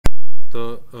তো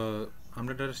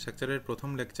আমরা ডাটা স্ট্রাকচারের প্রথম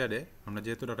লেকচারে আমরা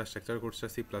যেহেতু ডাটা স্ট্রাকচার কোর্সটা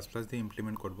সি প্লাস প্লাস দিয়ে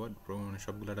ইমপ্লিমেন্ট করবো মানে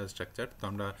সবগুলো ডাটা স্ট্রাকচার, তো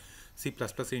আমরা সি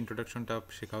প্লাস প্লাসের ইন্ট্রোডাকশনটা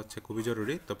শেখা হচ্ছে খুবই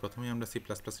জরুরি। তো প্রথমেই আমরা সি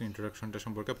প্লাস প্লাসের ইন্ট্রোডাকশনটা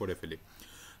সম্পর্কে পড়ে ফেলি।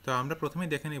 তো আমরা প্রথমেই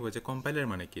দেখে নিব যে কম্পাইলার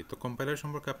মানে কি। তো কম্পাইলার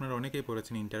সম্পর্কে আপনারা অনেকেই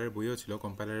পড়েছেন, ইন্টারের বইও ছিল।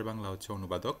 কম্পাইলারের বাংলা হচ্ছে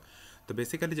অনুবাদক। তো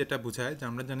বেসিক্যালি যেটা বোঝায় যে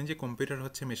আমরা জানি যে কম্পিউটার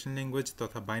হচ্ছে মেশিন ল্যাঙ্গুয়েজ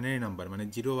তথা বাইনারি নাম্বার, মানে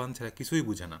 0-1 ছাড়া কিছুই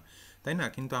বোঝে না, তাই না?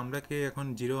 কিন্তু আমরা কি এখন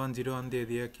 0-1-0-1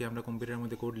 দিয়ে কি আমরা কম্পিউটারের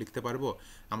মধ্যে কোড লিখতে পারবো?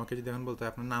 আমাকে যদি এখন বলতে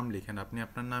আপনার নাম লিখেন, আপনি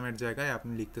আপনার নামের জায়গায়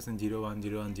আপনি লিখতেছেন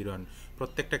 0-1-0-1-0-1,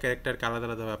 প্রত্যেকটা ক্যারেক্টারকে আলাদা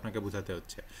আলাদাভাবে আপনাকে বোঝাতে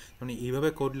হচ্ছে। মানে এইভাবে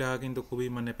কোড লেখা কিন্তু খুবই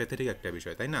মানে প্যাথেটিক একটা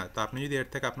বিষয়, তাই না? তো আপনি যদি এর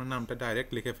থেকে আপনার নামটা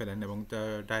ডাইরেক্ট লিখে ফেলেন এবং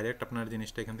ডাইরেক্ট আপনার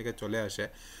জিনিসটা এখান থেকে চলে আসে,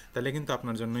 তাহলে কিন্তু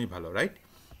আপনার জন্যই ভালো, রাইট?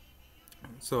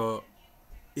 সো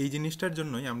এই জিনিসটার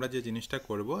জন্যই আমরা যে জিনিসটা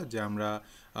করব যে আমরা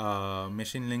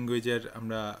মেশিন ল্যাঙ্গুয়েজের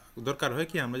আমরা দরকার হয়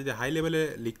কি, আমরা যদি হাই লেভেলে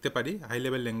লিখতে পারি, high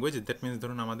level language, that means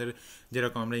ধরুন আমাদের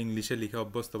যেরকম আমরা ইংলিশে লিখে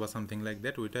অভ্যস্ত বা সামথিং লাইক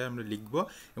দ্যাট, ওইটাই আমরা লিখবো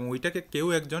এবং ওইটাকে কেউ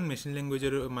একজন মেশিন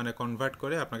ল্যাঙ্গুয়েজের মানে কনভার্ট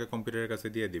করে আপনাকে কম্পিউটারের কাছে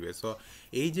দিয়ে দিবে। সো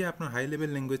এই যে আপনার হাই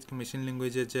লেভেল ল্যাঙ্গুয়েজকে মেশিন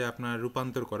ল্যাঙ্গুয়েজে যে আপনার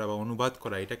রূপান্তর করা বা অনুবাদ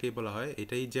করা, এটাকেই বলা হয়,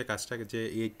 এটাই যে কাজটাকে, যে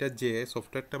এইটার যে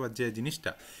সফটওয়্যারটা বা যে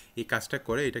জিনিসটা এই কাজটা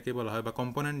করে, এটাকে বলা হয়, বা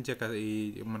কম্পোনেন্ট যে এই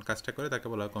মানে কাজটা করে তাকে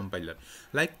বলা হয় কম্পাইলার।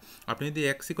 লাইক আপনি যদি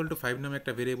x=5 নামে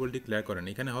একটা ভেরিয়েবল ডিক্লেয়ার করেন,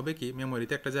 এখানে হবে কি,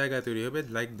 মেমোরিতে একটা জায়গা তৈরি হবে।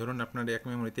 লাইক ধরুন আপনার এক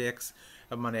মেমোরিতে এক্স,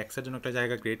 মানে এক্সের জন্য একটা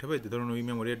জায়গা ক্রিয়েট হবে, ধরুন ওই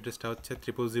মেমোরি অ্যাড্রেসটা হচ্ছে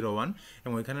 0001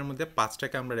 এবং ওইখানের মধ্যে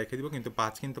 5টাকে আমরা রেখে দিব, কিন্তু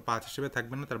 5 হিসেবে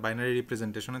থাকবে না, তার বাইনারি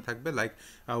রিপ্রেজেন্টেশনে থাকবে। লাইক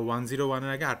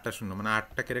 101-এর আগে 8টা শূন্য, মানে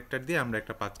 8টা ক্যারেক্টার দিয়ে আমরা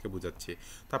একটা 5কে বোঝাচ্ছি।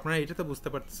 তো আপনারা এটা তো বুঝতে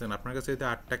পারতেছেন, আপনার কাছে যদি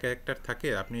 8টা ক্যারেক্টার থাকে,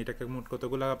 আপনি এটাকে মোট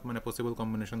কতগুলো মানে পসিবল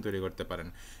কম্বিনেশন তৈরি করতে পারেন।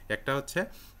 একটা হচ্ছে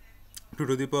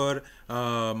 2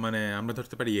 মানে আমরা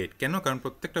ধরতে পারি 8। কেন? কারণ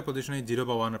প্রত্যেকটা পজিশনে 0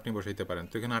 বা 1 আপনি বসাইতে পারেন।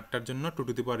 তো এখানে 8টার জন্য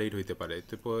 2 হইতে পারে।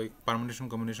 তো পারমুটেশন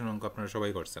কম্বিনেশন অঙ্ক আপনারা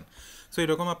সবাই করছেন। সো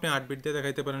এরকম আপনি 8 বিট দিয়ে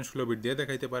দেখাইতে পারেন, 16 বিট দিয়ে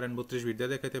দেখাইতে পারেন, 32 বিট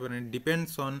দিয়ে দেখাইতে পারেন।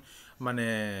 ডিপেন্ডস অন মানে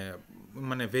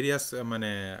মানে ভেরিয়াস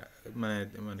মানে মানে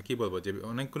মানে কী বলবো, যে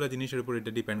অনেকগুলো জিনিসের উপর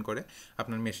এটা ডিপেন্ড করে।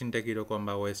 আপনার মেশিনটা কীরকম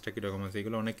বা ওয়েসটা কীরকম আছে,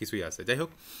 এগুলো অনেক কিছুই আছে। যাই হোক,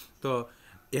 তো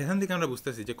এখান থেকে আমরা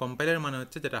বুঝতেছি যে কম্পাইলার মানে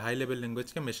হচ্ছে যেটা হাই লেভেল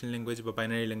ল্যাঙ্গুয়েজকে মেশিন ল্যাঙ্গুয়েজ বা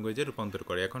বাইনারি ল্যাঙ্গুয়েজে রূপান্তর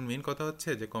করে। এখন মেন কথা হচ্ছে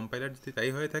যে কম্পাইলার যদি তাই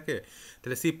হয়ে থাকে,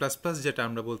 তাহলে সি প্লাস প্লাস যেটা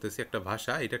আমরা বলতেছি একটা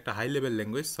ভাষা, এটা একটা হাই লেভেল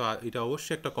ল্যাঙ্গুয়েজ। সো এটা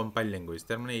অবশ্যই একটা কম্পাইল ল্যাঙ্গুয়েজ।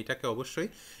 তার মানে এটাকে অবশ্যই,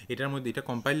 এটার মধ্যে এটা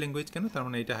কম্পাইল ল্যাঙ্গুয়েজ কেন, তার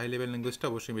মানে এটা হাই লেভেল ল্যাঙ্গুয়েজটা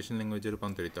অবশ্যই মেশিন ল্যাঙ্গুয়েজে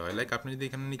রূপান্তরিত হয়। লাইক আপনি যদি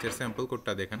এখানে নিচের স্যাম্পল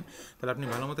কোডটা দেখেন, তাহলে আপনি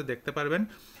ভালো মতো দেখতে পারবেন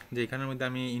যে এখানের মধ্যে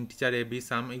আমি ইন্টিজার এ বি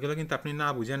সাম, এগুলো কিন্তু আপনি না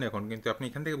বুঝেন এখন, কিন্তু আপনি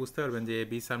এখান থেকে বুঝতে পারবেন যে এ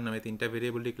বি সাম নামে 3টা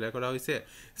ভেরিয়েবল ডিক্লেয়ার করা হয়েছে।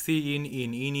 সি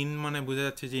ইন মানে বোঝা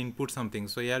যাচ্ছে যে ইনপুট সামথিং।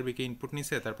 সো এর বিকে ইনপুট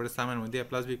নিছে, তারপরে সামের মধ্যে এ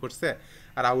প্লাস বি করছে,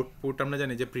 আর আউটপুট আমরা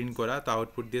জানি যে প্রিন্ট করা, তো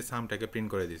আউটপুট দিয়ে সামটাকে প্রিন্ট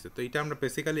করে দিয়েছে। তো এটা আমরা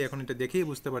বেসিক্যালি এখন এটা দেখেই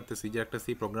বুঝতে পারতেছি যে একটা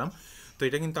সি প্রোগ্রাম। তো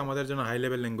এটা কিন্তু আমাদের জন্য হাই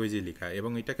লেভেল ল্যাঙ্গুয়েজে লেখা,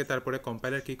 এবং এটাকে তারপরে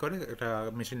কম্পাইলার কী করে, এটা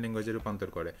মেশিন ল্যাঙ্গুয়েজে রূপান্তর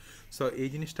করে। সো এই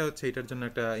জিনিসটা হচ্ছে এটার জন্য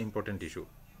একটা ইম্পর্টেন্ট ইস্যু।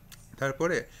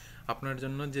 তারপরে আপনার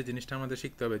জন্য যে জিনিসটা আমাদের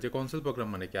শিখতে হবে যে কনসোল প্রোগ্রাম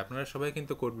মানে কি। আপনারা সবাই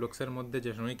কিন্তু কোড ব্লকসের মধ্যে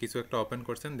যে সময় কিছু একটা ওপেন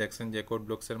করছেন, দেখছেন যে কোড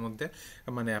ব্লকসের মধ্যে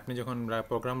মানে আপনি যখন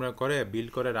প্রোগ্রাম করে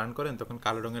বিল্ড করে রান করেন, তখন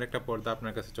কালো রঙের একটা পর্দা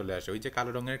আপনার কাছে চলে আসে। ওই যে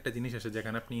কালো রঙের একটা জিনিস আসে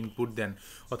যেখানে আপনি ইনপুট দেন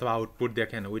অথবা আউটপুট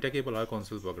দেখেন, ওইটাকেই বলা হয়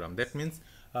কনসোল প্রোগ্রাম। দ্যাট মিনস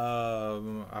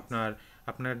আপনার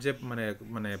আপনার যে মানে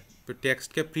মানে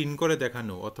টেক্সটকে প্রিন্ট করে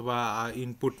দেখানো অথবা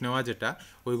ইনপুট নেওয়া, যেটা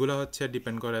ওইগুলো হচ্ছে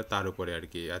ডিপেন্ড করে তার উপরে আর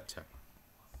কি। আচ্ছা,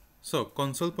 সো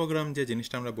কনসোল প্রোগ্রাম যে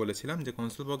জিনিসটা আমরা বলেছিলাম, যে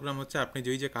কনসোল প্রোগ্রাম হচ্ছে আপনি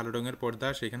যে কালো রঙের পর্দা,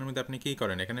 সেখানের মধ্যে আপনি কী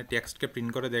করেন, এখানে টেক্সটকে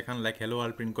প্রিন্ট করে দেখান, লাইক হ্যালো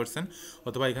ওয়ার্ল্ড প্রিন্ট করছেন,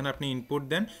 অথবা এখানে আপনি ইনপুট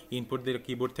দেন, ইনপুট দিয়ে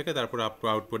কিবোর্ড থেকে তারপর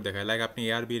আউটপুট দেখায়। লাইক আপনি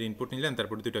এআর বি এর ইনপুট নিলেন,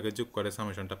 তারপর দুটাকে যোগ করে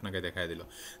সামেশনটা আপনাকে দেখায় দিল।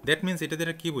 দ্যাট মিনস এটা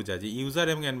দ্বারা কী বোঝা, যে ইউজার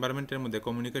এবং এনভায়রনমেন্টের মধ্যে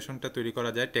কমিউনিকেশনটা তৈরি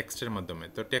করা যায় টেক্সটের মাধ্যমে।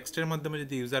 তো টেক্সটের মাধ্যমে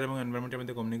যদি ইউজার এবং এনভায়রনমেন্টের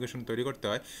মধ্যে কমিউনিকেশন তৈরি করতে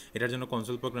হয়, এটার জন্য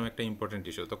কনসোল প্রোগ্রাম একটা ইম্পর্টেন্ট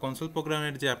ইস্যু। তো কনসোল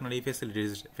প্রোগ্রামের যে আপনার এই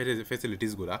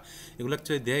ফেসিলিটিসগুলো, এগুলো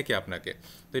অ্যাকচুয়ালি দেয় কি আপনাকে।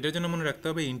 তো এটার জন্য মনে রাখতে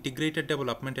হবে ইন্টিগ্রেটেড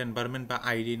ডেভেলপমেন্ট এনভায়রনমেন্ট বা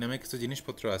আইডি নামে কিছু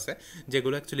জিনিসপত্র আছে,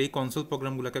 যেগুলো অ্যাকচুয়ালি এই কনসোল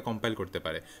প্রোগ্রামগুলোকে কম্পাইল করতে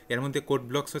পারে। এর মধ্যে কোড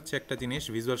ব্লকস হচ্ছে একটা জিনিস,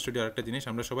 ভিজুয়াল স্টুডিও আরেকটা জিনিস।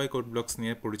 আমরা সবাই কোড ব্লকস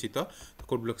নিয়ে পরিচিত, তো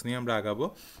কোড ব্লকস নিয়ে আমরা আগাবো।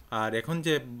 আর এখন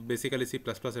যে বেসিক্যালি সি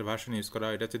প্লাস প্লাসের ভার্সন ইউজ করা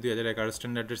হয়, এটা হচ্ছে 2011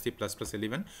 স্ট্যান্ডার্ডের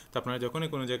C++11। তো আপনারা যখনই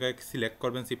কোনো জায়গায় সিলেক্ট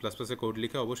করবেন সি প্লাস প্লাসে কোড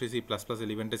লিখে, অবশ্যই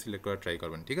C++11টা সিলেক্ট করার ট্রাই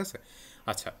করবেন, ঠিক আছে?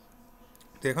 আচ্ছা,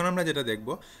 তো এখন আমরা যেটা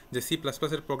দেখবো যে সি প্লাস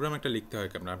প্লাসের প্রোগ্রাম একটা লিখতে হয়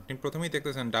কেমন। আপনি প্রথমেই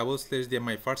দেখতেছেন ডাবল স্ল্যাশ দিয়ে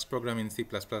my first programme in C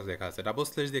plus plus লেখা আছে। ডাবল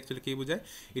স্ল্যাশ দিয়ে অ্যাকচুয়ালি কী বোঝায়,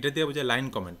 এটা দিয়ে বোঝায় লাইন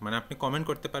কমেন্ট, মানে আপনি কমেন্ট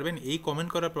করতে পারবেন। এই কমেন্ট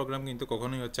করা প্রোগ্রাম কিন্তু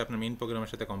কখনোই হচ্ছে আপনার মেইন প্রোগ্রামের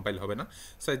সাথে কম্পাইল হবে না।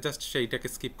 সো জাস্ট সেইটাকে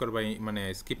স্কিপ করবে, মানে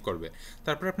স্কিপ করবে।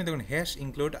 তারপর আপনি দেখুন হ্যাশ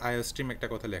ইনক্লুড আইওস্ট্রিম একটা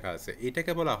কথা লেখা আছে।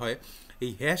 এটাকে বলা হয়,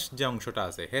 এই হ্যাশ যে অংশটা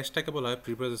আছে, হ্যাশটাকে বলা হয়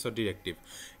প্রিপ্রসেসর ডিরেক্টিভ।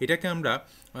 এটাকে আমরা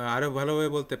আরও ভালোভাবে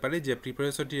বলতে পারি যে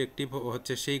প্রিপ্রসেসর ডিরেক্টিভ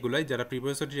হচ্ছে সেইগুলাই, যারা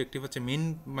প্রিপ্রসেসর ডিরেক্টিভ হচ্ছে মেইন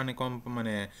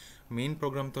মানে মেইন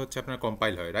প্রোগ্রাম তো হচ্ছে আপনার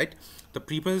কম্পাইল হয়, রাইট? তো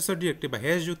প্রিপ্রসেসর ডিরেক্টিভ বা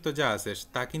হ্যাশযুক্ত যা আছে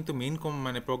তা কিন্তু মেইন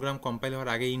মানে প্রোগ্রাম কম্পাইল হওয়ার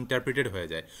আগে ইন্টারপ্রিটেড হয়ে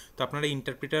যায়। তো আপনারা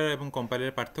ইন্টারপ্রিটার এবং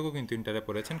কম্পাইলারের পার্থক্য কিন্তু ইন্টারে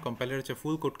পড়েছেন। কম্পাইলার হচ্ছে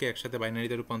ফুল কোডকে একসাথে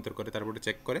বাইনারিতে রূপান্তর করে তারপরে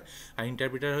চেক করে, আর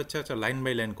ইন্টারপ্রিটার হচ্ছে লাইন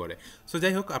বাই লাইন করে। সো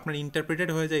যাই হোক, আপনার ইন্টারপ্রিটেড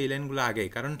হয়ে যায় এই লাইনগুলো আগেই,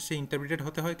 কারণ সে ইন্টারপ্রিটেড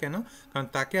হতে হয় কেন? কারণ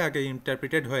তাকে আগে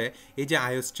ইন্টারপ্রিটেড হয়ে এই যে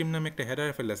আইওস্ট্রিম নামে একটা হেডার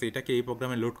ফেল আছে, এটাকে এই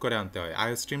প্রোগ্রামে লোড করে আনতে হয়।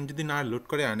 আইওস্ট্রিম যদি না লোড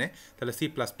করে আনে তাহলে সি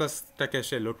প্লাস প্লাসটাকে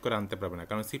সে লোড করে আনতে পারবে না,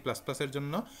 কারণ সি প্লাস প্লাসের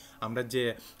জন্য আমরা যে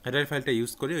হেডার ফাইলটা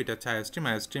ইউজ করি ওইটা হচ্ছে আইওস্ট্রিম।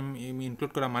 আইওস্ট্রিম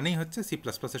ইনক্লুড করা মানেই হচ্ছে সি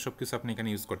প্লাস প্লাসের সব কিছু আপনি এখানে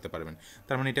ইউজ করতে পারবেন।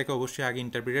 তার মানে এটাকে অবশ্যই আগে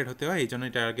ইন্টারপ্রিটেড হতে হয়, এই জন্য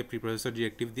এটা আগে প্রিপ্রসেসর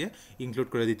ডিরেক্টিভ দিয়ে ইনক্লুড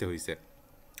করে দিতে হয়েছে।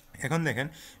 এখন দেখেন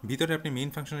ভিতরে আপনি মেইন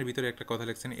ফাংশনের ভিতরে একটা কথা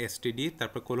লিখছেন এসটিডি,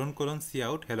 তারপর colon C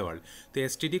out hello world. তো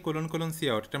এসটিডি কোলন সি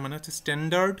আউট এটা মানে হচ্ছে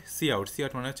স্ট্যান্ডার্ড সি আউট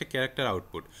মানে হচ্ছে ক্যারেক্টার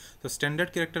আউটপুট। তো স্ট্যান্ডার্ড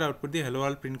ক্যারেক্টার আউটপুট দিয়ে হ্যালো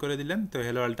ওয়ার্ল্ড প্রিন্ট করে দিলেন, তো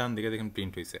হ্যালো ওয়ার্ল্ড ডান দিকে দেখেন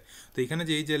প্রিন্ট হয়েছে। তো এখানে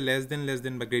যে এই যে লেস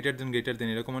দেন বা গ্রেটার দেন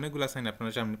এরকম অনেকগুলো সাইন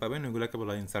আপনারা সামনে পাবেন, ওইগুলোকে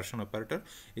বলা হয় ইনসারশন অপারেটর।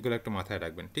 এগুলো একটা মাথায়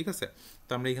রাখবেন, ঠিক আছে?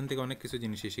 তো আমরা এখান থেকে অনেক কিছু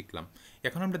জিনিসই শিখলাম।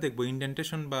 এখন আমরা দেখবো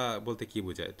ইনডেন্টেশন বা বলতে কী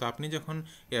বোঝায়। তো আপনি যখন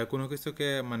কোনো কিছুকে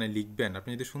মানে লিখবেন, আপনি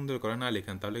যদি সুন্দর করে না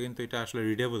লিখেন তাহলে কিন্তু এটা আসলে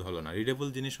রিডেবল হলো না। রিডেবল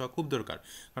জিনিস হওয়া খুব দরকার,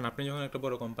 কারণ আপনি যখন একটা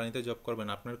বড় কোম্পানিতে জব করবেন,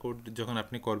 আপনার কোড যখন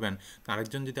আপনি করবেন,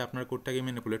 আরেকজন যদি আপনার কোডটাকে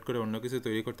ম্যানিপুলেট করে অন্য কিছু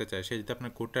তৈরি করতে চায়, সে যদি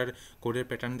আপনার কোডের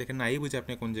প্যাটার্ন দেখে নাই বুঝে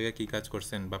আপনি কোন জায়গায় কী কাজ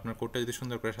করছেন, বা আপনার কোডটা যদি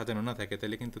সুন্দর করে সাজানো না থাকে,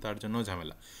 তাহলে কিন্তু তার জন্য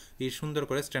ঝামেলা। এই সুন্দর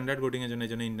করে স্ট্যান্ডার্ড কোডিংয়ের জন্য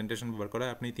এই জন্য ইনডেন্টেশন ব্যবহার করা।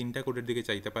 আপনি 3টা কোডের দিকে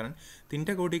চাইতে পারেন,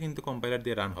 3টা কোডই কিন্তু কম্পাইলার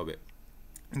দিয়ে রান হবে।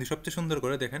 কিন্তু সবচেয়ে সুন্দর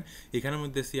করে দেখেন এখানের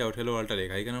মধ্যে সি আউট হ্যালো ওয়ার্ল্ডটা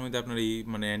লেখা, এখানের মধ্যে আপনার এই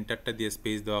মানে এন্টারটা দিয়ে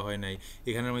স্পেস দেওয়া হয় নাই,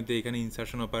 এখানের মধ্যে এখানে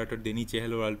ইনসারশন অপারেটর দিয়ে নিচে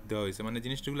হ্যালো ওয়ার্ল্ড দেওয়া হয়েছে, মানে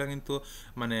জিনিসগুলো কিন্তু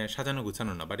মানে সাজানো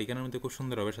গুছানো না, বাট এখানের মধ্যে খুব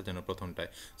সুন্দরভাবে সাজানো প্রথমটায়।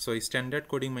 সো এই স্ট্যান্ডার্ড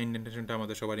কোডিং বা ইনডেন্টেশনটা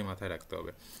আমাদের সবারই মাথায় রাখতে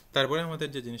হবে। তারপরে আমাদের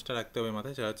যে জিনিসটা রাখতে হবে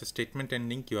মাথায়, সেটা হচ্ছে স্টেটমেন্ট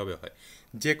এন্ডিং কীভাবে হয়।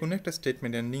 যে কোনো একটা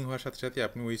স্টেটমেন্ট এন্ডিং হওয়ার সাথে সাথে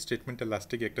আপনি ওই স্টেটমেন্টের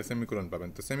লাস্টে গিয়ে একটা সেমিকোলন পাবেন।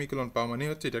 তো সেমিকোলন পাওয়া মানে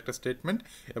হচ্ছে এটা একটা স্টেটমেন্ট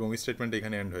এবং ওই স্টেটমেন্ট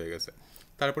এখানে এন্ড হয়ে গেছে।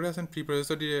 তারপরে আছেন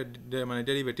প্রিপ্রসেসর মানে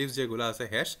ডেরিভেটিভস যেগুলো আছে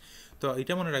হ্যাশ। তো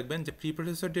এটা মনে রাখবেন যে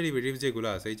প্রিপ্রসেসর ডেরিভেটিভস যেগুলো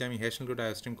আছে, এই যে আমি হ্যাশ ইনক্লুড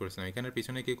আইওস্ট্রিম করেছিলাম, এখানের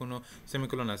পিছনে কি কোনো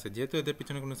সেমিকোলন আছে? যেহেতু এদের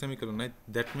পিছনে কোনো সেমিকোলন নাই,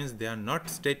 that means they are not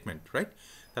statement, right?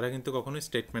 তারা কিন্তু কখনোই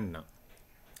স্টেটমেন্ট না।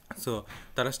 সো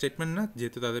তারা স্টেটমেন্ট না,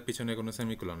 যেহেতু তাদের পিছনে কোনো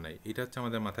সেমিকোলন নাই। এটা হচ্ছে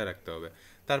আমাদের মাথায় রাখতে হবে।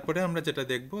 তারপরে আমরা যেটা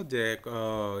দেখব যে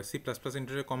সি প্লাস প্লাস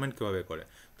ইন্টারে কমেন্ট কীভাবে করে।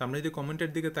 তো আমরা যদি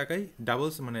কমেন্টের দিকে তাকাই, ডাবল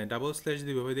স্ল্যাশ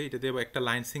দিয়ে ভাবে দিই, এটা দিয়ে একটা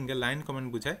লাইন সিঙ্গেল লাইন কমেন্ট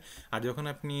বোঝায়। আর যখন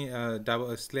আপনি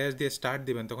স্ল্যাশ দিয়ে স্টার্ট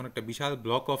দিবেন, তখন একটা বিশাল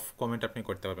ব্লক অফ কমেন্ট আপনি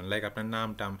করতে পারবেন, লাইক আপনার নাম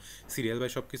টাম সিরিয়াল বাই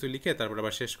সব কিছু লিখে তারপর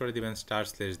আবার শেষ করে দিবেন স্টার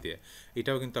স্ল্যাশ দিয়ে।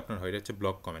 এটাও কিন্তু আপনার হয়, এটা হচ্ছে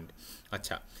ব্লক কমেন্ট।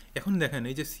 আচ্ছা, এখন দেখেন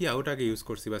এই যে সি আউট আগে ইউজ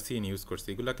করছি বা সি ইন ইউজ করছি,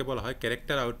 এগুলোকে বলা হয়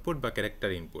ক্যারেক্টার আউটপুট বা ক্যারেক্টার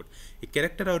ইনপুট। এই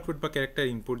ক্যারেক্টার আউটপুট বা ক্যারেক্টার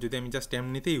ইনপুট যদি আমি জাস্ট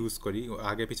এমনিতে ইউজ করি,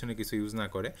 আগে পিছনে কিছু ইউজ না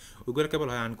করে, ওগুলোকে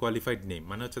বলা হয় আনকোয়ালিফাইড নেম।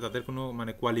 মানে হচ্ছে তাদের কোনো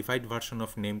মানে কোয়ালিফাইড ভার্সন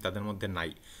অফ নেম তাদের মধ্যে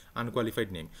নাই, আনকোয়ালিফাইড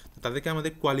নেম। তো তাদেরকে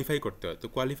আমাদের কোয়ালিফাই করতে হয়। তো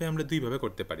কোয়ালিফাই আমরা দুইভাবে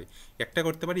করতে পারি। একটা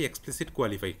করতে পারি এক্সপ্লিসিট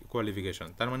কোয়ালিফিকেশন,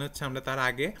 তার মানে হচ্ছে আমরা তার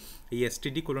আগে এই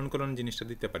এসটিডি কোলন জিনিসটা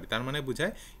দিতে পারি। তার মানে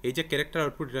বোঝায় এই যে ক্যারেক্টার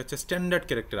আউটপুট, এটা হচ্ছে standard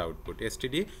character output,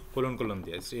 STD colon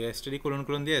দিয়ে, এসটিডি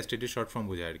কোলন দিয়ে এসটিডি শর্ট ফর্ম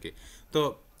বোঝায় আর কি। তো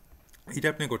এটা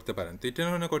আপনি করতে পারেন। তো এটা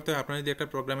মনে করতে হবে আপনার যদি একটা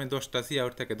প্রোগ্রামে 10টা সি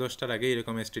আউট থাকে, 10টার আগে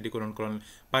এরকম এসটিডি কোলন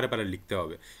পারে লিখতে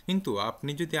হবে। কিন্তু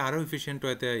আপনি যদি আরও এফিসিয়েন্ট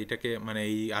হতে এটাকে মানে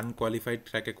এই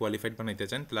আনকোয়ালিফাইডটাকে কোয়ালিফাইড বানাইতে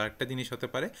চান, তাহলে আরেকটা জিনিস হতে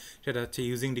পারে, সেটা হচ্ছে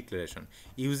ইউজিং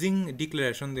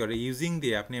ডিক্লারেশন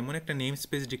দিয়ে আপনি এমন একটা নেম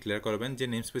স্পেস ডিক্লেয়ার করবেন যে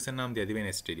নেম স্পেসের নাম দিয়ে দেবেন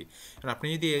এসটিডি। আর আপনি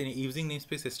যদি ইউজিং নেম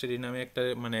স্পেস এসটিডি নামে একটা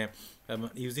মানে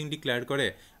ইউজিং ডিক্লেয়ার করে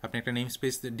আপনি একটা নেম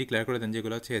স্পেস ডিক্লেয়ার করে দেন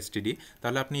যেগুলো হচ্ছে এসটিডি,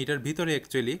 তাহলে আপনি এটার ভিতরে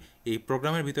অ্যাকচুয়ালি এই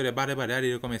প্রোগ্রামের ভিতরে বারে আর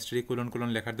এরকম এসটিডি কোলন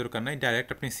লেখার দরকার নাই। ডাইরেক্ট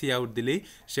আপনি সি আউট দিলেই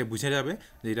সে বুঝে যাবে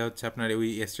যে এটা হচ্ছে আপনার ওই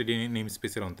এসটিডি নেম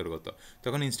স্পেসের অন্তর্গত।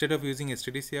 তখন instead of using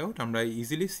STD C out আমরা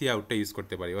ইজিলি সি আউটটা ইউজ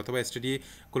করতে পারি, অথবা এসটিডি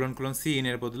কোলন সি ইন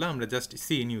এর বদলে আমরা জাস্ট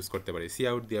সি ইন ইউজ করতে পারি। সি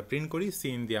আউট দিয়ে প্রিন্ট করি, সি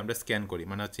ইন দিয়ে আমরা স্ক্যান করি,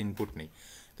 মানে হচ্ছে ইনপুট নেই।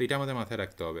 তো এটা আমাদের মাথায়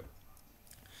রাখতে হবে।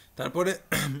 তারপরে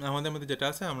আমাদের মধ্যে যেটা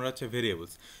আছে আমরা হচ্ছে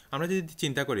ভেরিয়েবলস। আমরা যদি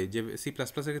চিন্তা করি যে সি প্লাস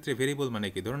প্লাসের ক্ষেত্রে ভেরিয়েবল মানে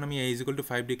কি, ধরুন আমি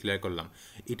a=5 ডিক্লেয়ার করলাম,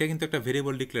 এটা কিন্তু একটা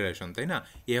ভেরিয়েবল ডিক্লারেশন, তাই না?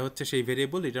 এ হচ্ছে সেই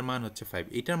ভেরিয়েবল, এটার মান হচ্ছে 5।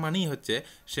 এটার মানেই হচ্ছে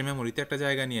সে মেমোরিতে একটা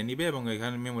জায়গা নিয়ে নিবে এবং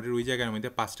এখানে মেমোরির ওই জায়গার মধ্যে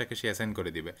 5টাকে সে অ্যাসাইন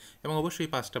করে দিবে, এবং অবশ্যই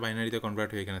 5টা বাইনারিতে কনভার্ট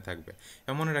হয়ে এখানে থাকবে।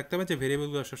 এবং মনে রাখতে হবে যে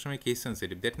ভেরিয়েবলগুলো সবসময় কেস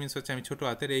সেন্সিটিভ। দ্যাট মিনস হচ্ছে আমি ছোটো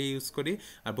হাতের এ ইউজ করি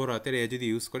আর বড় হাতের এ যদি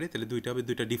ইউজ করি, তাহলে দুইটা হবে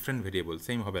দুইটা ডিফারেন্ট ভেরিয়েবল,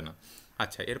 সেম হবে না।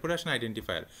 আচ্ছা, এরপরে আসেন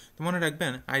আইডেন্টিফায়ার। তো মনে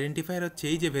রাখবেন আইডেন্টিফায়ার হচ্ছে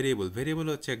এই যে ভেরিয়েবল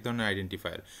হচ্ছে এক ধরনের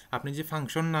আইডেন্টিফায়ার। আপনি যে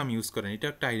ফাংশন নাম ইউজ করেন এটা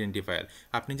একটা আইডেন্টিফায়ার,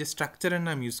 আপনি যে স্ট্রাকচারের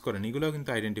নাম ইউজ করেন এগুলোও কিন্তু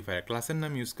আইডেন্টিফায়ার, ক্লাসের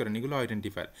নাম ইউজ করেন এগুলো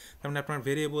আইডেন্টিফায়ার। তার মানে আপনার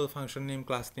variable, function name,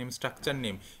 class name, structure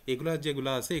name এগুলো যেগুলো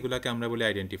আছে এগুলোকে আমরা বলি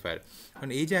আইডেন্টিফায়ার। কারণ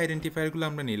এই যে আইডেন্টিফায়ারগুলো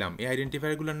আমরা নিলাম, এই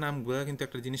আইডেন্টিফায়ারগুলোর নামগুলো কিন্তু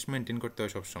একটা জিনিস মেনটেন করতে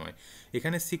হয় সবসময়।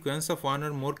 এখানে sequence of one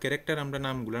or more character আমরা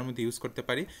নামগুলোর মধ্যে ইউজ করতে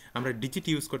পারি, আমরা ডিজিট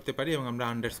ইউজ করতে পারি এবং আমরা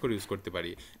আন্ডারস্কোর ইউজ করতে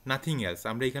পারি, নাথিং এলস।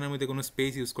 আমরা এখানের মধ্যে কোনো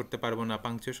স্পেস ইউজ করতে পারবো না,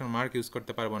 পাংচুয়েশন মার্ক ইউজ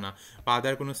করতে পারবো না, বা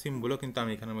আদার কোনো সিম্বলও কিন্তু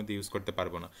আমি এখানের মধ্যে ইউজ করতে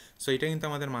পারবো না। সো এটা কিন্তু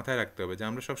আমাদের মাথায় রাখতে হবে যে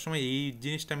আমরা সবসময় এই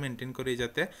জিনিসটা মেনটেন করি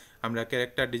যাতে আমরা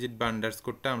ক্যারেক্টার, ডিজিট বা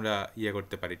আন্ডারস্কোরটা আমরা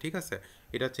করতে পারি। ঠিক আছে,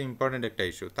 এটা হচ্ছে ইম্পর্টেন্ট একটা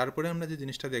ইস্যু। তারপরে আমরা যে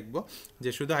জিনিসটা দেখবো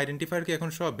যে শুধু আইডেন্টিফায়ার কি এখন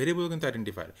সব ভেরিয়েবল কিন্তু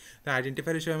আইডেন্টিফায়ার, তাই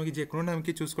আইডেন্টিফায়ার হিসেবে আমি কি যে কোনো নাম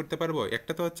কি চুজ করতে পারবো?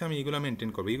 একটা তো হচ্ছে আমি এগুলো মেনটেন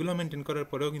করবো, এগুলো মেনটেন করার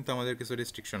পরেও কিন্তু আমাদের কিছু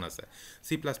রেস্ট্রিকশন আছে।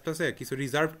 সি প্লাস প্লাসে কিছু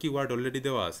রিজার্ভ কিওয়ার্ড অলরেডি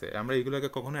দেওয়া আছে, আমরা এগুলোকে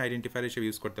কখনোই আইডেন্টিফায়ার হিসেবে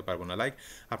ইউজ করতে পারবো না। লাইক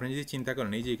আপনি যদি চিন্তা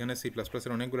করেন এই যে এখানে সি প্লাস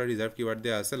প্লাসের অনেকগুলো রিজার্ভ কিওয়ার্ড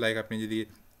দেওয়া আছে, লাইক আপনি যদি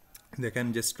দেখেন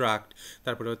যে স্ট্রাক্ট,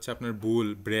 তারপরে হচ্ছে আপনার বুল,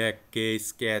 ব্রেক, কেস,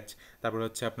 ক্যাচ, তারপরে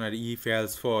হচ্ছে আপনার if,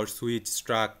 else, for, switch,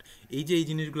 struct, এই যে এই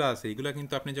জিনিসগুলো আছে এগুলো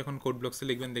কিন্তু আপনি যখন কোড ব্লকসে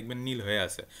লিখবেন দেখবেন নীল হয়ে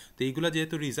আছে। তো এইগুলো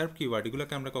যেহেতু রিজার্ভ কিওয়ার্ড,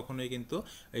 এগুলোকে আমরা কখনোই কিন্তু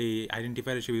এই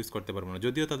আইডেন্টিফায়ার হিসেবে ইউজ করতে পারবো না।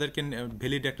 যদিও তাদেরকে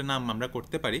ভ্যালিড একটা নাম আমরা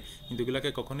করতে পারি, কিন্তু এগুলোকে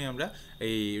কখনোই আমরা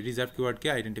এই রিজার্ভ কিওয়ার্ডকে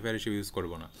আইডেন্টিফায়ার হিসেবে ইউজ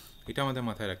করবো না, এটা আমাদের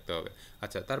মাথায় রাখতে হবে।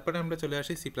 আচ্ছা, তারপরে আমরা চলে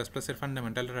আসি সি প্লাস প্লাসের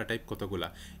ফান্ডামেন্টাল ডাটা টাইপ কতগুলো।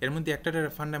 এর মধ্যে একটা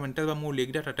ফান্ডামেন্টাল বা মৌলিক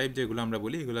ডাটা টাইপ যেগুলো আমরা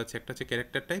বলি এগুলো হচ্ছে একটা হচ্ছে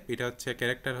ক্যারেক্টার টাইপ। এটা হচ্ছে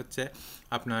ক্যারেক্টার হচ্ছে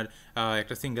আপনার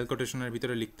একটা সিঙ্গেল কোটেশনের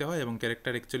ভিতরে লিখতে হয় এবং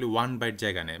ক্যারেক্টার অ্যাকচুয়ালি 1 বাইট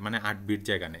জায়গা নেয়, মানে 8 বিট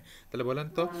জায়গা নেয়। তাহলে বলেন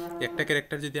তো একটা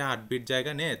ক্যারেক্টার যদি 8 বিট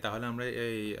জায়গা নেয় তাহলে আমরা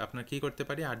এই আপনার কী করতে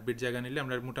পারি? 8 বিট জায়গা নিলে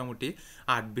আমরা মোটামুটি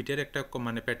 8 বিটের একটা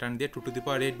মানে প্যাটার্ন দিয়ে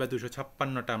 2^8 বা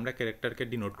 256টা আমরা ক্যারেক্টারকে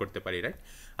ডিনোট করতে পারি, রাইট?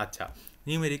 আচ্ছা,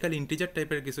 নিউমেরিক্যাল ইন্টিজার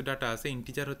টাইপের কিছু ডাটা আছে।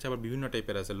 ইন্টিজার হচ্ছে আবার বিভিন্ন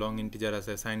টাইপের আছে, লং ইন্টিজার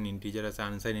আছে, সাইন ইন্টিজার আছে,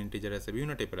 আনসাইন ইন্টিজার আছে,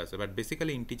 বিভিন্ন টাইপের আছে। বাট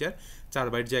বেসিক্যালি ইন্টিজার 4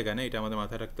 বাইট জায়গা নেই, এটা আমাদের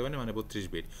মাথায় রাখতে হবে, মানে 32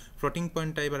 বিট। ফ্লোটিং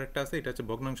পয়েন্ট টাইপের একটা আছে, এটা হচ্ছে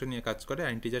ভগ্নাংশ নিয়ে কাজ করে,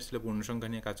 আর ইন্টিজার ছিল পূর্ণ সংখ্যা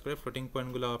নিয়ে কাজ করে। ফ্লোটিং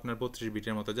পয়েন্টগুলো আপনার 32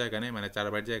 বিটের মতো জায়গা নেই, মানে 4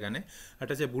 বাইট জায়গা নেই।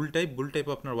 এটা হচ্ছে বুল টাইপ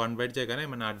আপনার 1 বাইট জায়গা নেই,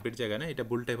 মানে 8 বিট জায়গা নেই। এটা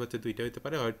বুল টাইপ হচ্ছে দুইটা হতে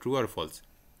পারে, হয় ট্রু আর ফলস।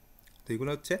 তো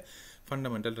এগুলো হচ্ছে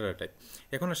ফান্ডামেন্টাল ডাটা টাইপ।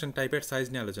 এখন আসেন টাইপের সাইজ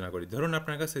নিয়ে আলোচনা করি। ধরুন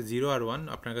আপনার কাছে 0 আর 1,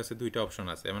 আপনার কাছে দুইটা অপশন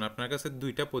আছে, মানে আপনার কাছে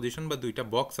দুইটা পজিশন বা দুইটা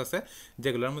বক্স আছে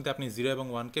যেগুলোর মধ্যে আপনি 0 এবং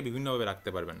 1কে বিভিন্নভাবে রাখতে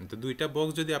পারবেন। তো দুইটা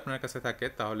বক্স যদি আপনার কাছে থাকে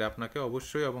তাহলে আপনাকে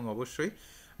অবশ্যই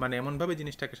মানে এমনভাবে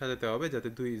জিনিসটাকে সাজাতে হবে যাতে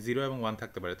 0 এবং 1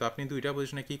 থাকতে পারে। তো আপনি দুইটা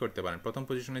পজিশনে কী করতে পারেন? প্রথম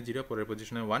পজিশনে 0, পরের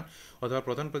পজিশনে 1, অথবা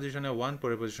প্রথম পজিশনে 1,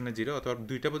 পরের পজিশনে 0, অথবা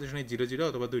দুইটা পজিশনে 0 0,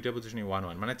 অথবা দুইটা পজিশনে 1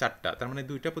 1, মানে 4টা। তার মানে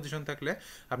দুইটা পজিশন থাকলে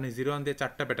আপনি 0 1 দিয়ে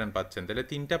 4টা প্যাটার্ন পাচ্ছেন। তাহলে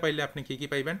 3টা পাইলে আপনি কী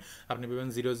পাইবেন? আপনি পাবেন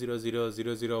 0 0 0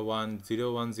 0 0 1 0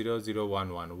 1 0 0 1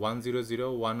 1 1 0 0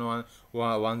 1 1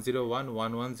 1 0 1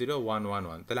 1 1 0 1 1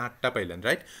 1, তাহলে 8টা পাইলেন,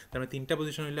 রাইট? তার মানে 3টা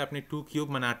পজিশন হলে আপনি 2 কিউব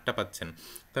মানে 8টা পাচ্ছেন।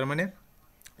 তার মানে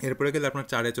এরপরে গেলে আপনার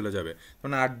 4-এ চলে যাবে।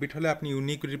 মানে 8 বিট হলে আপনি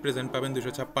ইউনিক রিপ্রেজেন্ট পাবেন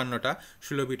 256টা,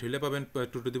 16 বিট হলে পাবেন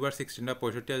 2^16টা,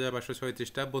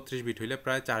 65,536টা, 32 বিট হলে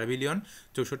প্রায় 4 বিলিয়ন,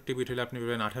 64 বিট হলে আপনি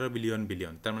পাবেন 18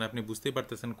 বিলিয়ন। তার মানে আপনি বুঝতেই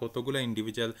পারতেছেন কতগুলো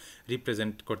ইন্ডিভিজুয়াল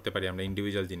রিপ্রেজেন্ট করতে পারি আমরা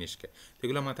ইন্ডিভিজুয়াল জিনিসকে,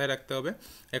 এগুলো মাথায় রাখতে হবে।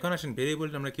 এখন আসেন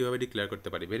ভেরিয়েবলটা আমরা কীভাবে ডিক্লেয়ার করতে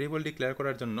পারি। ভেরিয়েবল ডিক্লেয়ার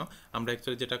করার জন্য আমরা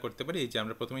অ্যাকচুয়ালি যেটা করতে পারি এই যে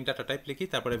আমরা প্রথমে ডাটা টাইপ লিখি,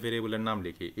 তারপরে ভেরিয়েবলের নাম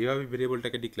লিখি, এইভাবে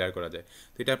ভেরিয়েবলটাকে ডিক্লেয়ার করা যায়।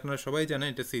 তো এটা আপনারা সবাই জানেন,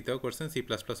 এটা সিতেও করছেন, সি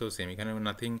প্লাস প্লাসেও সেম, এখানে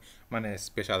নাথিং মানে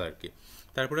স্পেশাল আর কি।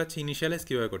 তারপরে হচ্ছে ইনিশিয়ালাইজ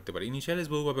কীভাবে করতে পারি। ইনিশিয়ালাইজ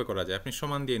বহুভাবে করা যায়, আপনি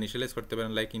সমান দিয়ে ইনিশিয়ালাইজ করতে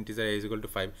পারেন, লাইক ইন্টিজার a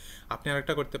 = 5। আপনি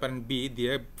আরেকটা করতে পারেন b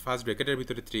দিয়ে ফার্স্ট ব্র্যাকেটের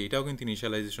ভিতরে 3, এটাও কিন্তু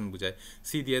ইনিশিয়ালাইজেশন বোঝায়।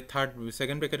 c দিয়ে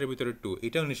সেকেন্ড ব্র্যাকেটের ভিতরে 2,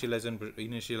 এটাও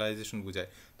ইনিশিয়ালাইজেশন বোঝায়।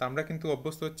 তো আমরা কিন্তু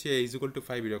অভ্যস্ত হচ্ছে a =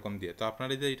 5 এরকম দিয়ে। তো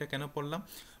আপনারা যে এটা কেন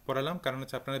পড়ালাম কারণ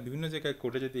হচ্ছে আপনারা বিভিন্ন জায়গায়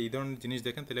কোডে যদি এই ধরনের জিনিস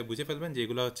দেখেন তাহলে বুঝে ফেলবেন যে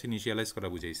এগুলো হচ্ছে ইনিশিয়ালাইজ করা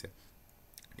বুঝাইছে,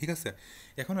 ঠিক আছে?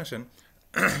 এখন আসেন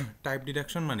টাইপ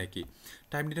ডিডাকশন মানে কি?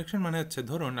 টাইপ ডিডাকশন মানে হচ্ছে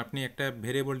ধরুন আপনি একটা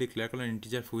ভেরিয়েবল ডিক্লেয়ার করলেন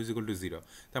ইন্টিজার ফু = 0,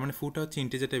 তার মানে ফুটা হচ্ছে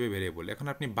ইন্টিজার টাইপের ভেরিয়েবল। এখন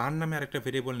আপনি বার নামে আরেকটা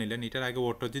ভেরিয়েবল নিলেন, এটার আগে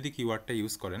অটো যদি কিওয়ার্ডটা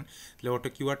ইউজ করেন তাহলে অটো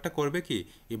কিওয়ার্ডটা করবে কি,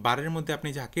 এই বারের মধ্যে আপনি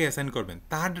যাকে অ্যাসাইন করবেন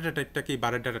তার ডাটা টাইপটাকে এই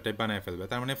বারের ডাটা টাইপ বানায় ফেলবে।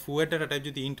 তার মানে ফুয়ের ডাটা টাইপ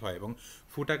যদি ইন্ট হয় এবং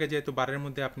ফুটাকে যেহেতু বারের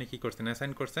মধ্যে আপনি কী করছেন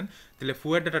অ্যাসাইন করছেন, তাহলে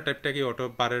ফুয়ের ডাটা টাইপটাকে অটো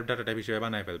বারের ডাটা টাইপ হিসেবে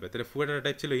বানায় ফেলবে। তাহলে ফুয়ের ডাটা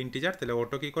টাইপ ছিল ইন্টিজার, তাহলে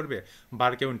অটো কী করবে,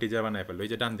 বারকেও ইন্টিজার বানায় ফেলবে, এই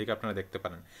যে ডান দিকে আপনারা দেখতে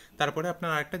পারেন। তারপরে আপনার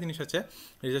আরেকটা জিনিস আছে,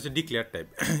 এটা হচ্ছে ডিক্লেয়ার টাইপ।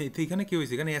 তো এখানে কী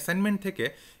হয়েছে, এখানে অ্যাসাইনমেন্ট থেকে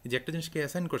যে একটা জিনিসকে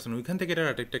অ্যাসাইন করছেন ওইখান থেকে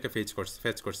ডাটা টাইপটাকে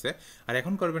ফেচ করছে। আর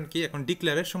এখন করবেন কি, এখন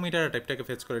ডিক্লেয়ারের সময় ডাটা টাইপটাকে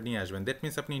ফেচ করে নিয়ে আসবেন। দ্যাট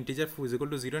মিনস আপনি ইন্টিজার ফু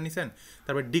 = 0 নিছেন,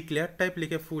 তারপর ডিক্লেয়ার টাইপ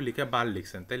লিখে ফু লিখে বার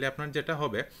লিখছেন, তাইলে আপনার যেটা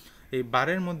হবে এই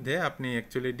বারের মধ্যে আপনি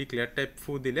অ্যাকচুয়ালি ডিক্লেয়ার টাইপ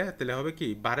ফু দিলে তাহলে হবে কি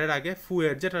বারের আগে ফু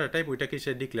এর যে ডাটা টাইপ ওইটাকে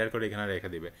সে ডিক্লেয়ার করে এখানে রেখে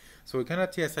দিবে। সো ওইখানে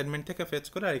হচ্ছে অ্যাসাইনমেন্ট থেকে ফেচ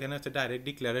করে আর এখানে হচ্ছে ডাইরেক্ট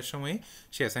ডিক্লেয়ারের সময়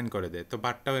সে অ্যাসাইন করে দেয়, তো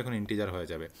বারটাও এখন ইন্টিজার হয়ে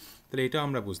যাবে। তাহলে এটাও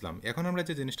আমরা বুঝলাম। এখন আমরা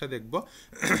যে জিনিসটা দেখব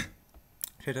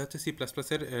সেটা হচ্ছে সি প্লাস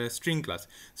প্লাসের স্ট্রিং ক্লাস।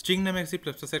 স্ট্রিং নামে সি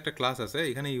প্লাস প্লাসের একটা ক্লাস আছে,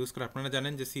 এখানে ইউজ করে আপনারা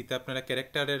জানেন যে সিতে আপনারা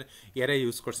ক্যারেক্টারের ইয়ারে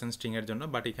ইউজ করছেন স্ট্রিংয়ের জন্য,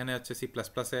 বাট এখানে হচ্ছে সি প্লাস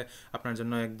প্লাসে আপনার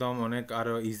জন্য একদম অনেক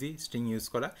আরও ইজি স্ট্রিং ইউজ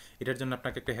করা। এটার জন্য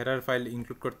আপনাকে একটা হেডার ফাইল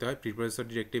ইনক্লুড করতে হয় প্রিপ্রসেসর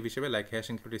ডিরেক্টিভ হিসেবে, লাইক হ্যাশ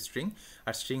ইনক্লুড স্ট্রিং।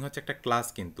 আর স্ট্রিং হচ্ছে একটা ক্লাস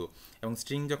কিন্তু, এবং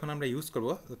স্ট্রিং যখন আমরা ইউজ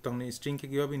করবো তখন স্ট্রিংকে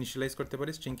কীভাবে ইনিশিয়ালাইজ করতে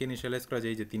পারি, স্ট্রিংকে ইনিশিয়ালাইজ করা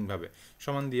যায় যে তিনভাবে,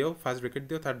 সমান দিয়েও, ফার্স্ট ব্র্যাকেট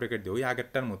দিয়েও, থার্ড ব্র্যাকেট দিয়েও, ওই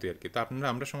আগেরটার মতোই আর কি। তো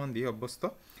আমরা সমান দিয়ে অভ্যস্ত।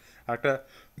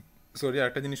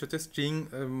 আরেকটা জিনিস হচ্ছে স্ট্রিং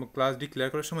ক্লাস ডিক্লেয়ার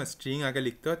করার সময় স্ট্রিং আগে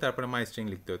লিখতে হয়, তারপরে মাই স্ট্রিং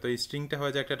লিখতে হয়। তো এই স্ট্রিংটা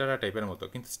হয়ে যায় একটা ডাটা টাইপের মতো,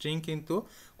 কিন্তু স্ট্রিং কিন্তু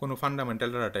কোনো ফান্ডামেন্টাল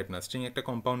ডাটা টাইপ না, স্ট্রিং একটা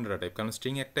কম্পাউন্ড ডাটা টাইপ, কারণ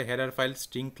স্ট্রিং একটা হেডার ফাইল,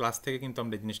 স্ট্রিং ক্লাস থেকে কিন্তু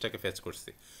আমরা এই জিনিসটাকে ফেচ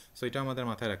করছি। সো এটা আমাদের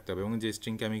মাথায় রাখতে হবে, এবং যে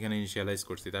স্ট্রিংকে আমি এখানে ইনিশিয়ালাইজ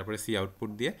করছি তারপরে সি আউটপুট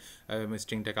দিয়ে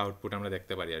স্ট্রিংটাকে আউটপুট আমরা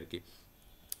দেখতে পারি আর কি।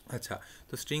 আচ্ছা,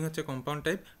 তো স্ট্রিং হচ্ছে কম্পাউন্ড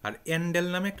টাইপ। আর এন্ডেল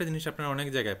নামে একটা জিনিস আপনারা অনেক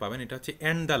জায়গায় পাবেন, এটা হচ্ছে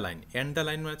and the line. And the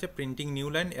line মানে হচ্ছে printing new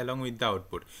line along with the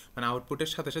output, মানে আউটপুটের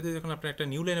সাথে সাথে যখন আপনার একটা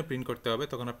নিউ লাইনে প্রিন্ট করতে হবে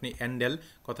তখন আপনি এন্ডেল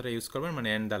কথাটা ইউজ করবেন, মানে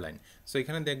এন্ড দ্য লাইন। সো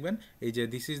এখানে দেখবেন এই যে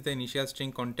this is the initial string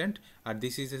content R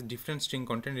this is a different string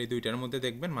content, এই দুইটার মধ্যে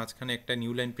দেখবেন মাঝখানে একটা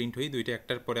নিউ লাইন প্রিন্ট হয়ে দুইটা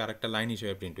একটার পরে আরেকটা লাইন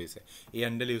হিসেবে প্রিন্ট হয়েছে এই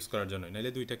এন্ডেল ইউজ করার জন্য,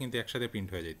 নাহলে দুইটা কিন্তু একসাথে প্রিন্ট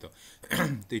হয়ে যেত।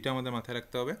 তো এটা আমাদের মাথায়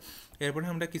রাখতে হবে। এরপরে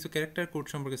আমরা কিছু ক্যারেক্টার কোড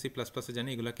সম্পর্কে সি প্লাস প্লাসে জানি,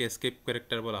 এগুলোকে এসকেপ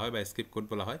ক্যারেক্টার বলা হয় বা এসকেপ কোড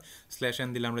বলা হয়। স্ল্যাশ এন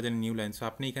দিলে আমরা জানি নিউ লাইন। সো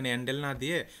আপনি এখানে এন্ডেল না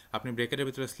দিয়ে আপনি ব্রেকেটের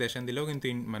ভিতরে স্ল্যাশ এন দিলেও কিন্তু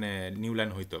মানে নিউ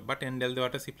লাইন হইতো, বাট এন্ডেল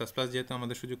দেওয়াটা সি প্লাস প্লাস যেহেতু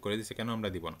আমাদের সুযোগ করে দিচ্ছে, কেন আমরা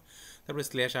দিব না। তারপরে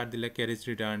স্ল্যাশ আর দিলে ক্যারেজ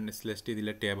রিটার্ন, স্ল্যাশ টি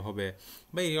দিলে ট্যাব হবে,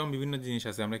 বা এরকম বিভিন্ন জিনিস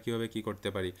আছে আমরা কীভাবে কী করতে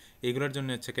পারি, এইগুলোর জন্য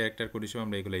হচ্ছে ক্যারেক্টার কোড হিসেবে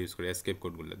আমরা এগুলো ইউজ করি, এসকেপ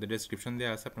কোডগুলো ডেসক্রিপশন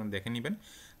দেওয়া আছে, আপনারা দেখে নেবেন।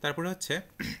 তারপরে হচ্ছে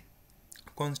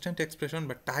কনস্ট্যান্ট এক্সপ্রেশন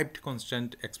বা টাইপড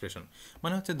কনস্ট্যান্ট এক্সপ্রেশন,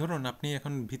 মানে হচ্ছে ধরুন আপনি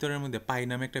এখন ভিতরের মধ্যে পাই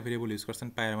নামে একটা ভেরিয়েবল ইউজ করছেন,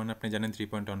 পায়ের মানে আপনি জানেন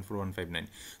 3.14159,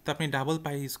 তো আপনি ডাবল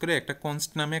পাই ইউজ করে একটা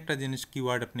কনস্ট নামে একটা জিনিস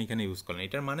কিওয়ার্ড আপনি এখানে ইউজ করেন।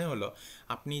 এটার মানে হলো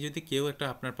আপনি যদি কেউ একটা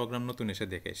আপনার প্রোগ্রাম নতুন এসে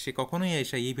দেখে, সে কখনোই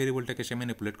এসে এই ভেরিয়েবলটাকে সে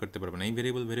ম্যানিপুলেট করতে পারবে না, এই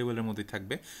ভেরিয়েবলের মধ্যেই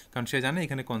থাকবে, কারণ সে জানে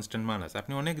এখানে কনস্ট্যান্ট মান আছে।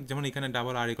 আপনি অনেক, যেমন এখানে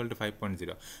ডাবল আর ইকুয়াল টু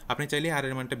 5.0, আপনি চাইলে আর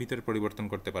এর মানটা ভিতরে পরিবর্তন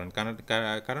করতে পারেন,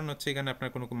 কারণ হচ্ছে এখানে আপনার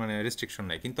কোনো মানে রেস্ট্রিকশন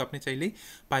নাই, কিন্তু আপনি চাইলেই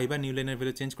পাই বা নিউ লাইনের ভ্যালু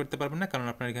চেঞ্জ করতে পারবেন না, কারণ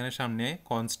আপনার এখানে সামনে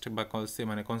কনস্ট বা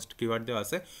মানে কনস্ট কিওয়ার্ড দেওয়া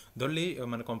আছে, ধরলেই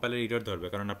মানে কম্পাইলার এরর ধরবে,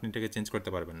 কারণ আপনি এটাকে চেঞ্জ করতে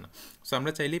পারবেন না। সো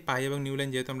আমরা চাইলেই পাই এবং নিউ লাইন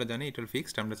যেহেতু আমরা জানি এটা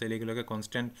ফিক্সড, আমরা চাইলে এগুলোকে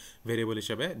কনস্ট্যান্ট ভেরিয়েবল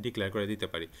হিসেবে ডিক্লেয়ার করে দিতে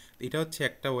পারি। এটা হচ্ছে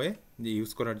একটা ওয়ে যে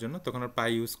ইউজ করার জন্য, তখন আর পাই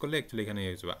ইউজ করলে অ্যাকচুয়ালি এখানে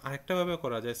ইউজ হবে। আরেকটাভাবে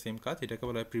করা যায় সেম কাজ, এটাকে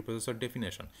বলা হয় প্রিপ্রসেসর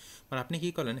ডেফিনেশন। মানে আপনি কী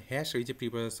করেন, হ্যাশ ওই যে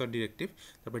প্রিপ্রসেসর ডিরেক্টিভ,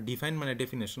 তারপর ডিফাইন মানে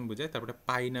ডেফিনেশন বোঝায়, তারপরে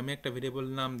পাই নামে একটা ভেরিয়েবল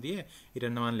নাম দিয়ে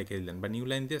এটার নাম লিখে দিলেন, বা নিউ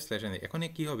লাইন দিয়ে স্ল্যাশ এন। এখন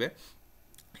কী হবে,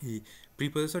 এই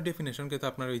প্রিপ্রসেসর ডেফিনেশনকে তো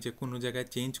আপনার ওই যে কোনো জায়গায়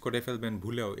চেঞ্জ করে ফেলবেন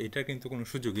ভুলেও, এটার কিন্তু কোনো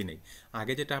সুযোগই নেই।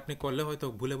 আগে যেটা আপনি করলে হয়তো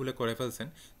ভুলে করে ফেলছেন,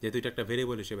 যেহেতু এটা একটা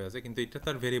ভেরিয়েবল হিসেবে আছে, কিন্তু এটা তো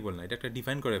আর ভেরিয়েবল না, এটা একটা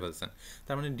ডিফাইন করে ফেলছেন।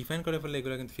 তার মানে ডিফাইন করে ফেললে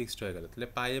এগুলো কিন্তু ফিক্সড হয়ে গেল। তাহলে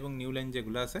পাই এবং নিউ লাইন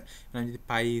যেগুলো আছে, আমি যদি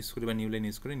পাই ইউজ করি বা নিউ লাইন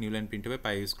ইউজ করি, নিউ লাইন প্রিন্ট হবে,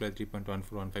 পাই ইউজ করলে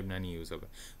 3.14159 ইউজ হবে।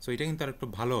 সো এটা কিন্তু আর একটু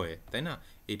ভালো হয়, তাই না?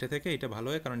 এটা থেকে এটা ভালো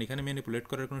হয়, কারণ এখানে ম্যানিপুলেট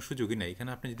করার কোনো সুযোগই নেই। এখানে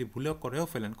আপনি যদি ভুলেও করেও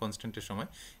ফেলেন কনস্ট্যান্টের সময়,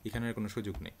 এখানে আর কোনো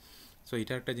সুযোগ নেই। সো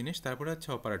এটা একটা জিনিস। তারপরে হচ্ছে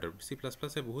অপারেটর। সি প্লাস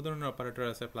প্লাসে বহু ধরনের অপারেটর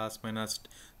আছে, প্লাস মাইনাস,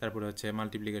 তারপরে হচ্ছে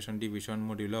মাল্টিপ্লিকেশন, ডিভিশন,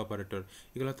 মডিউলো অপারেটর,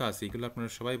 এগুলো তো আছে, এগুলো আপনারা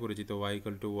সবাই পরিচিত। Y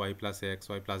equal to Y plus x,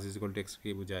 Y plus is equal to x কে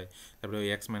বোঝায়। তারপরে ওই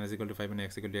এক্স মাইনাস ইকুয়াল টু 5 মানে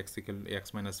x equal to x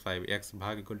minus 5, x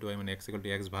ভাগ ইকুয়াল টু ওয়াই মানে এক্স ইকুয়াল টু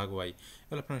এক্স ভাগ ওয়াই,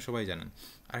 এগুলো আপনারা সবাই জানেন।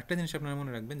 আরেকটা জিনিস আপনারা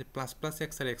মনে রাখবেন যে প্লাস প্লাস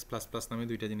এক্স আর এক্স প্লাস প্লাস নামে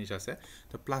দুইটা জিনিস আছে।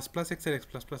 তো প্লাস প্লাস এক্স আর এক্স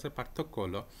প্লাস প্লাসের পার্থক্য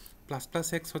হলো, প্লাস প্লাস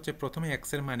এক্স হচ্ছে প্রথমে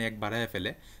এক্সের মান এক বাড়ায়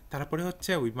ফেলে, তারপরে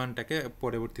হচ্ছে ওই মানটাকে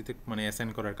পরবর্তীতে মানে অ্যাসাইন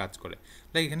করার কাজ করে।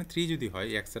 লাইক এখানে 3 যদি হয়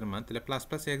এক্সের মান, তাহলে প্লাস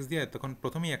প্লাস এক্স দিয়ে তখন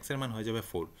প্রথমেই এক্সের মান হয়ে যাবে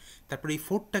 4, তারপরে এই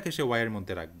 4টাকে সে ওয়াইয়ের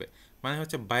মধ্যে রাখবে, মানে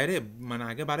হচ্ছে বাইরে মানে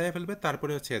আগে বাড়ায় ফেলবে,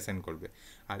 তারপরে হচ্ছে অ্যাসাইন করবে।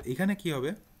 আর এখানে কি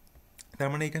হবে, তার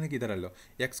মানে এখানে কি দাঁড়ালো,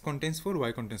 এক্স কন্টেন্স 4,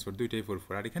 ওয়াই কন্টেন্স 4, দুইটাই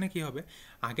 4 আর এখানে কি হবে,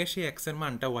 আগে সে এক্সের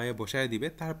মানটা ওয়াইয়ে বসায় দিবে,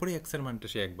 তারপরে এক্সের মানটা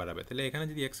সে এক বাড়াবে। তাহলে এখানে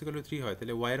যদি এক্স ইকুয়াল টু 3 হয়,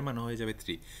 তাহলে ওয়াইয়ের মান হয়ে যাবে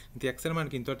 3, কিন্তু এক্সের মান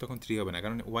কিন্তু আর তখন 3 হবে না,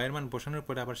 কারণ ওয়াইয়ের মান বসানোর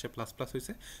পরে আবার সে প্লাস প্লাস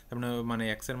হয়েছে, তার মানে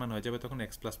এক্সের মান হয়ে যাবে তখন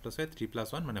এক্স প্লাস প্লাস হয়ে 3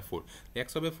 + 1 মানে 4,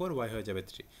 এক্স হবে 4, ওয়াই হয়ে যাবে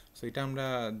 3। সো এটা আমরা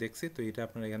দেখছি। তো এটা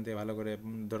আপনারা এখান থেকে ভালো করে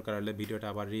দরকার হলে ভিডিওটা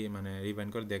আবার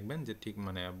রিভাইন্ড করে দেখবেন, যে ঠিক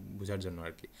মানে বোঝার জন্য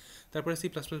আর কি। তারপরে সি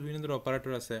প্লাস প্লাস বিভিন্ন ধরনের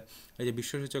অপারেটর আছে, এই যে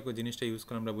বিশ্বসূচক জিনিস জিনিসটা ইউজ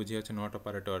করলে আমরা বুঝি হচ্ছে নট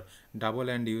অপারেটর, ডাবল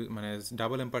অ্যান্ড মানে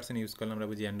ডাবল এম্পারসেন্ট ইউজ করলে আমরা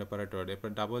বুঝি অ্যান্ড অপারেটর, এরপর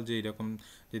ডাবল যে এরকম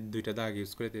যে দুইটা দাগ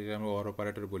ইউজ করে যেটা আমরা অর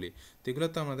অপারেটর বলি। তো এগুলো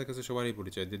তো আমাদের কাছে সবারই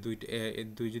পরিচয় যে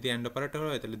দুই যদি অ্যান্ড অপারেটর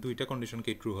হয় তাহলে দুইটা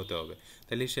কন্ডিশনকেই ট্রু হতে হবে,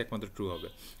 তাহলে সে একমাত্র ট্রু হবে।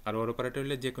 আর অর অপারেটর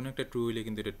হলে যে কোনো একটা ট্রু হলে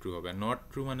কিন্তু এটা ট্রু হবে। নট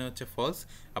ট্রু মানে হচ্ছে ফলস,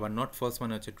 আবার নট ফলস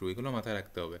মানে হচ্ছে ট্রু, এগুলো মাথায়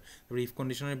রাখতে হবে। তারপরে ইফ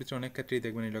কন্ডিশনের ভিতরে অনেক ক্ষেত্রেই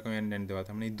দেখবেন এরকম অ্যান্ড অ্যান্ড দেওয়া,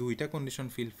 তার মানে এই দুইটা কন্ডিশন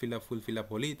ফুল ফিল আপ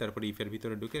হলেই তারপরে ইফের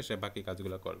ভিতরে ঢুকে সে বাকি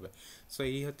কাজগুলো করবে। সো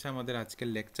এই হচ্ছে আমাদের আজকের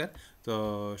লেকচার। তো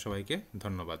সবাইকে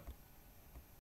ধন্যবাদ।